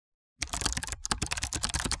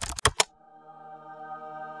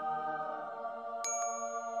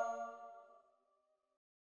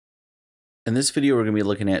In this video, we're going to be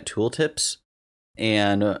looking at tooltips,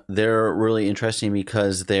 and they're really interesting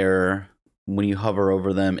because they're, when you hover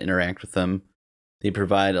over them, interact with them, they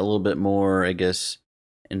provide a little bit more, I guess,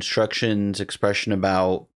 instructions, expression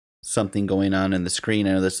about something going on in the screen.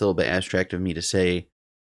 I know that's a little bit abstract of me to say,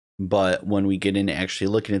 but when we get into actually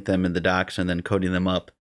looking at them in the docs and then coding them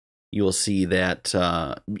up, you will see that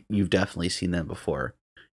you've definitely seen them before.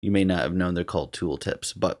 You may not have known they're called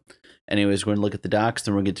tooltips, but anyways, we're going to look at the docs,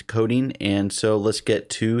 then we'll get to coding. And so let's get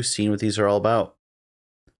to seeing what these are all about.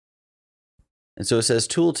 And so it says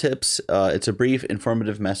tooltips. It's a brief,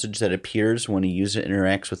 informative message that appears when a user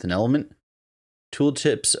interacts with an element.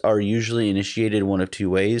 Tooltips are usually initiated one of two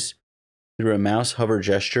ways: through a mouse hover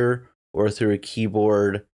gesture or through a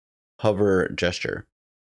keyboard hover gesture.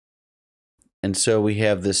 And so we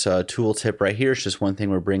have this tooltip right here. It's just one thing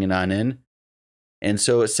we're bringing on in. And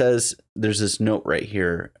so it says, there's this note right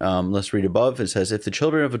here. Let's read above. It says, if the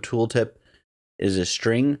children of a tooltip is a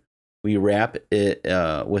string, we wrap it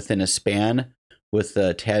within a span with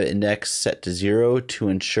the tab index set to 0 to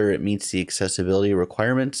ensure it meets the accessibility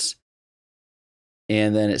requirements.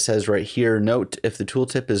 And then it says right here, note, if the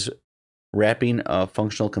tooltip is wrapping a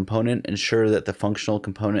functional component, ensure that the functional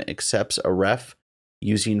component accepts a ref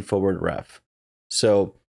using forward ref.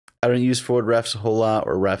 So I don't use forward refs a whole lot,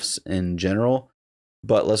 or refs in general,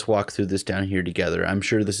 but let's walk through this down here together. I'm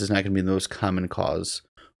sure this is not going to be the most common cause,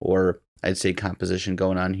 or I'd say composition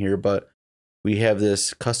going on here, but we have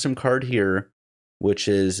this custom card here, which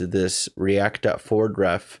is this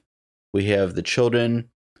react.forwardRef. We have the children,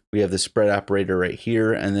 we have the spread operator right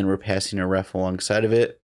here, and then we're passing a ref alongside of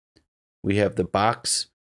it. We have the box,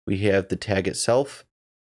 we have the tag itself,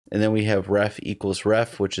 and then we have ref equals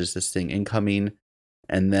ref, which is this thing incoming.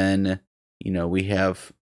 And then, we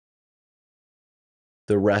have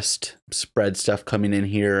the rest spread stuff coming in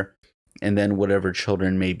here, and then whatever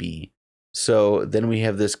children may be. So then we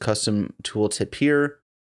have this custom tooltip here.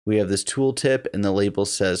 We have this tooltip, and the label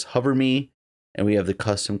says hover me, and we have the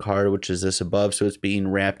custom card, which is this above. So it's being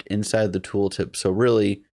wrapped inside the tooltip. So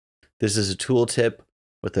really, this is a tooltip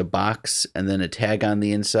with a box and then a tag on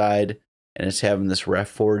the inside, and it's having this ref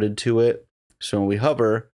forwarded to it. So when we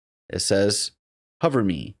hover, it says hover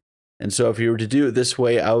me. And so if you were to do it this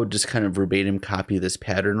way, I would just kind of verbatim copy this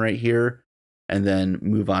pattern right here and then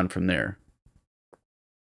move on from there.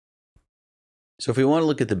 So if we want to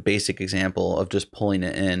look at the basic example of just pulling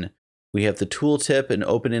it in, we have the tooltip, an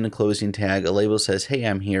opening and closing tag. A label says, hey,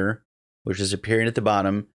 I'm here, which is appearing at the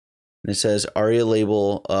bottom. And it says aria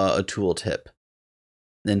label a tooltip.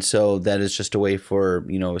 And so that is just a way for,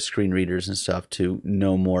 screen readers and stuff to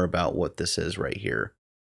know more about what this is right here.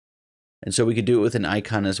 And so we could do it with an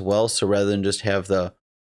icon as well. So rather than just have the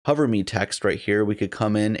hover me text right here, we could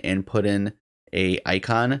come in and put in a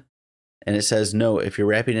icon. And it says, no, if you're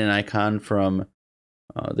wrapping an icon from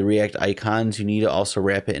the React icons, you need to also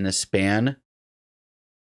wrap it in a span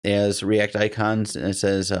as React icons. And it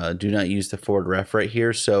says, do not use the forward ref right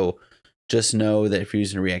here. So just know that if you're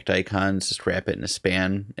using React icons, just wrap it in a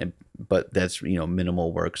span, but that's,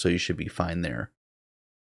 minimal work. So you should be fine there.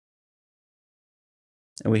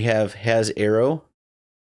 And we have has arrow.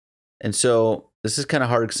 And so this is kind of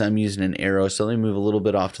hard because I'm using an arrow. So let me move a little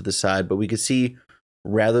bit off to the side, but we can see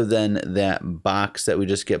rather than that box that we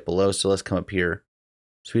just get below. So let's come up here.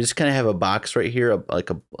 So we just kind of have a box right here,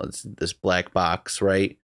 like this black box,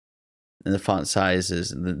 right? And the font size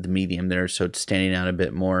is the medium there. So it's standing out a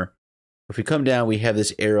bit more. If we come down, we have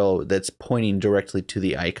this arrow that's pointing directly to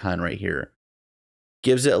the icon right here.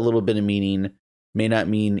 Gives it a little bit of meaning. May not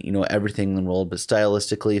mean, everything in the world, but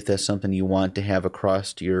stylistically, if that's something you want to have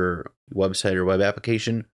across your website or web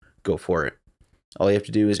application, go for it. All you have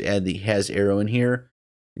to do is add the has arrow in here,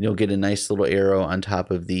 and you'll get a nice little arrow on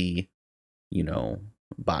top of the,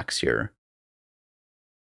 box here.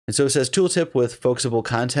 And so it says tooltip with focusable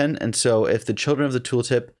content. And so if the children of the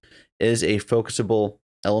tooltip is a focusable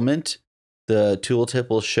element, the tooltip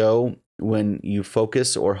will show when you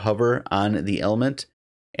focus or hover on the element,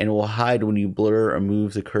 and will hide when you blur or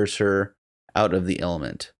move the cursor out of the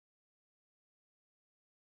element.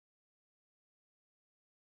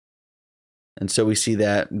 And so we see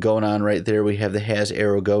that going on right there. We have the has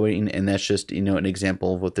arrow going, and that's just, an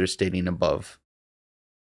example of what they're stating above.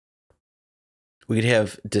 We could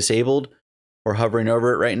have disabled or hovering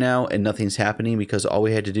over it right now, and nothing's happening because all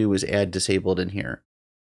we had to do was add disabled in here.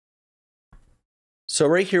 So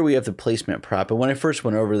right here we have the placement prop. And when I first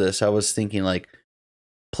went over this, I was thinking like,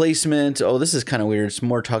 placement, oh, this is kind of weird. It's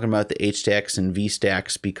more talking about the H stacks and V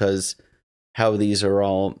stacks because how these are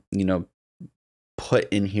all, put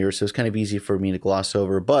in here. So it's kind of easy for me to gloss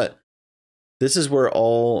over, but this is where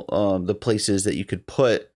all the places that you could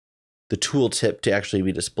put the tooltip to actually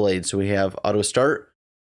be displayed. So we have auto start,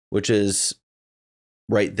 which is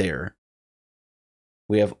right there.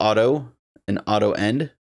 We have auto and auto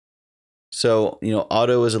end. So, you know,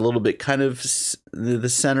 auto is a little bit kind of the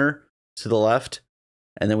center to the left.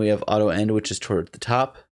 And then we have auto end, which is toward the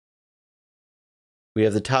top. We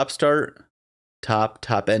have the top start,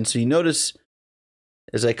 top end. So you notice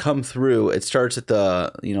as I come through, it starts at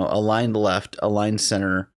the, you know, aligned left, aligned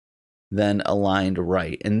center, then aligned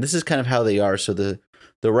right. And this is kind of how they are. So the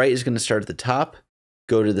right is going to start at the top,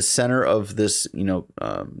 go to the center of this, you know,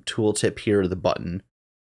 tooltip here, the button,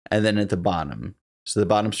 and then at the bottom. So the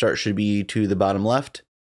bottom start should be to the bottom left,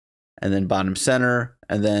 and then bottom center,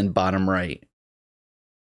 and then bottom right.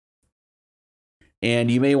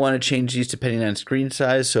 And you may want to change these depending on screen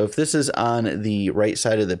size. So if this is on the right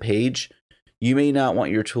side of the page, you may not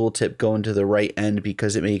want your tooltip going to the right end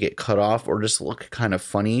because it may get cut off or just look kind of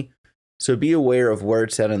funny. So be aware of where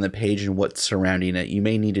it's at on the page and what's surrounding it. You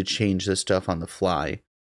may need to change this stuff on the fly,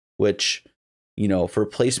 which, you know, for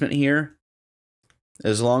placement here,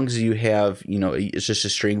 as long as you have, you know, it's just a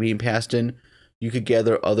string being passed in, you could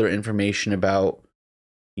gather other information about,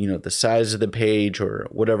 you know, the size of the page or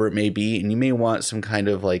whatever it may be, and you may want some kind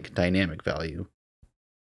of like dynamic value.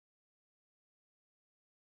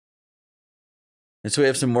 And so we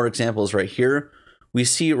have some more examples right here. We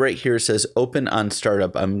see right here, it says open on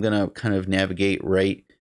startup. I'm going to kind of navigate right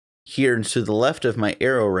here. And to the left of my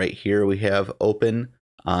arrow right here, we have open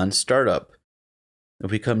on startup. If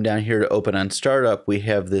we come down here to open on startup, we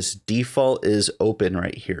have this default is open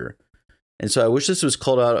right here. And so I wish this was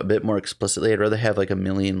called out a bit more explicitly. I'd rather have like a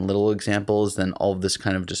million little examples than all of this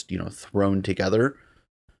kind of just, you know, thrown together.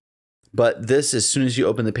 But this, as soon as you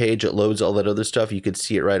open the page, it loads all that other stuff. You could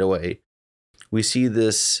see it right away. We see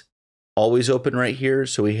this always open right here.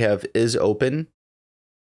 So we have is open.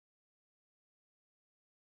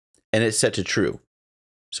 And it's set to true.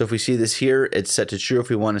 So if we see this here, it's set to true. If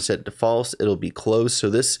we want to set it to false, it'll be closed. So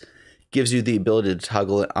this gives you the ability to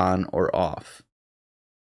toggle it on or off.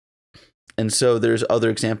 And so there's other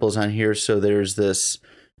examples on here. So there's this,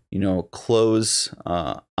 you know, close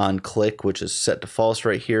on click, which is set to false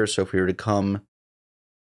right here. So if we were to come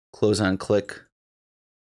close on click.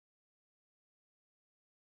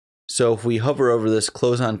 So if we hover over this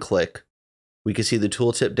close on click, we can see the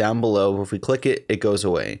tooltip down below. If we click it, it goes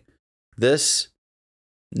away. This,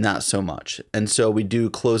 not so much. And so we do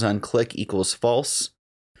close on click equals false.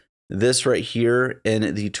 This right here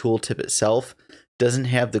in the tooltip itself doesn't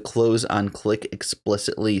have the close on click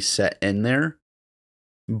explicitly set in there,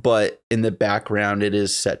 but in the background it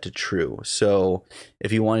is set to true. So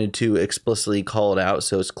if you wanted to explicitly call it out,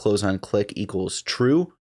 so it's close on click equals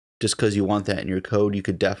true, just because you want that in your code, you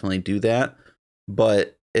could definitely do that,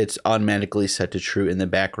 but it's automatically set to true in the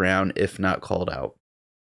background if not called out.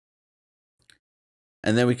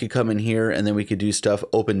 And then we could come in here and then we could do stuff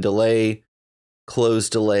open delay, close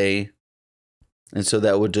delay. And so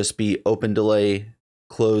that would just be open delay,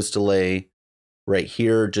 close delay right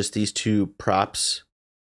here, just these two props.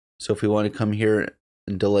 So if we want to come here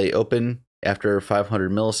and delay open after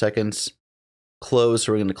 500 milliseconds, close,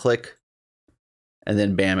 so we're going to click, and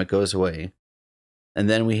then bam, it goes away. And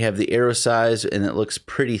then we have the arrow size, and it looks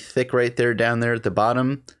pretty thick right there down there at the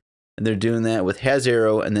bottom. And they're doing that with has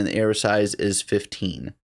arrow, and then the arrow size is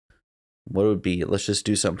 15. What would be? Let's just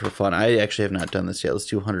do something for fun. I actually have not done this yet. Let's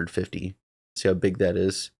do 150. See how big that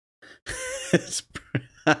is.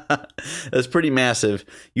 That's pretty massive.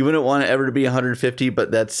 You wouldn't want it ever to be 150,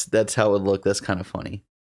 but that's how it would look. That's kind of funny.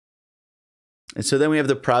 And so then we have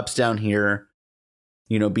the props down here.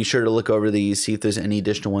 You know, be sure to look over these, see if there's any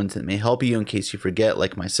additional ones that may help you in case you forget,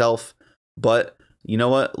 like myself. But you know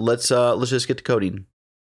what? Let's just get to coding.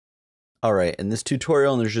 All right, in this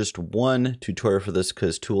tutorial, and there's just one tutorial for this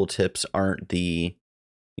because tooltips aren't the,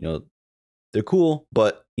 you know, they're cool,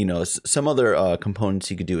 but you know, some other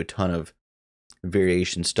components you could do a ton of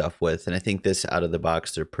variation stuff with. And I think this out of the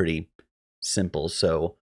box, they're pretty simple.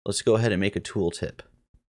 So let's go ahead and make a tooltip.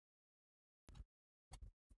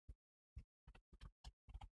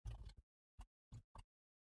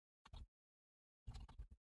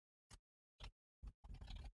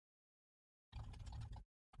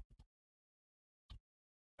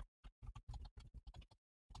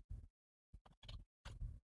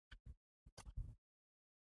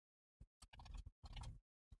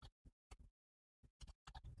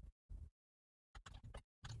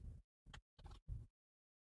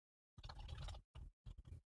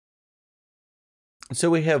 So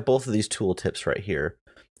we have both of these tooltips right here.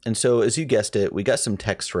 And so as you guessed it, we got some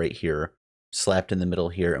text right here slapped in the middle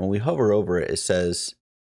here. And when we hover over it, it says,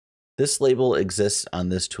 this label exists on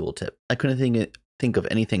this tooltip. I couldn't think think of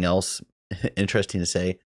anything else interesting to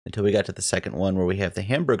say until we got to the second one where we have the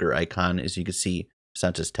hamburger icon. As you can see, it's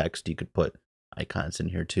not just text. You could put icons in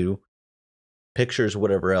here too. Pictures,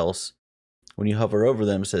 whatever else. When you hover over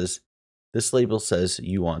them, it says, this label says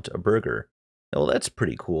you want a burger. Well, that's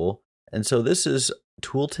pretty cool. And so this is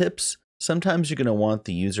tooltips. Sometimes you're going to want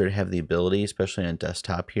the user to have the ability, especially on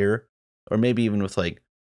desktop here, or maybe even with like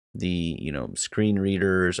the, screen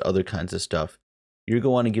readers, other kinds of stuff. You're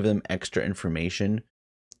going to want to give them extra information,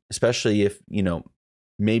 especially if,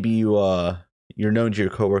 maybe you're known to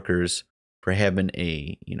your coworkers for having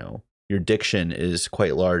your diction is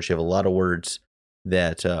quite large. You have a lot of words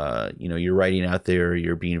that, you're writing out there.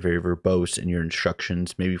 You're being very verbose in your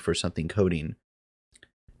instructions, maybe for something coding.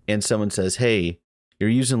 And someone says, hey, you're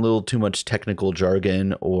using a little too much technical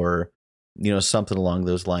jargon or, something along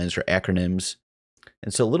those lines, or acronyms.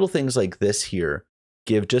 And so little things like this here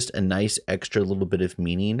give just a nice extra little bit of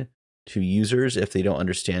meaning to users if they don't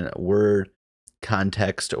understand a word,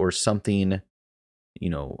 context, or something,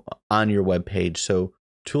 on your web page. So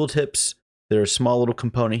tooltips, they're a small little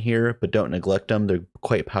component here, but don't neglect them. They're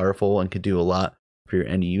quite powerful and can do a lot for your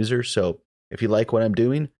end user. So if you like what I'm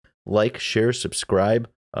doing, like, share, subscribe.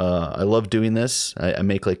 I love doing this. I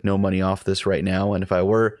make like no money off this right now. And if I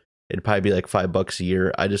were, it'd probably be like $5 a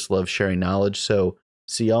year. I just love sharing knowledge. So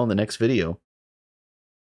see y'all in the next video.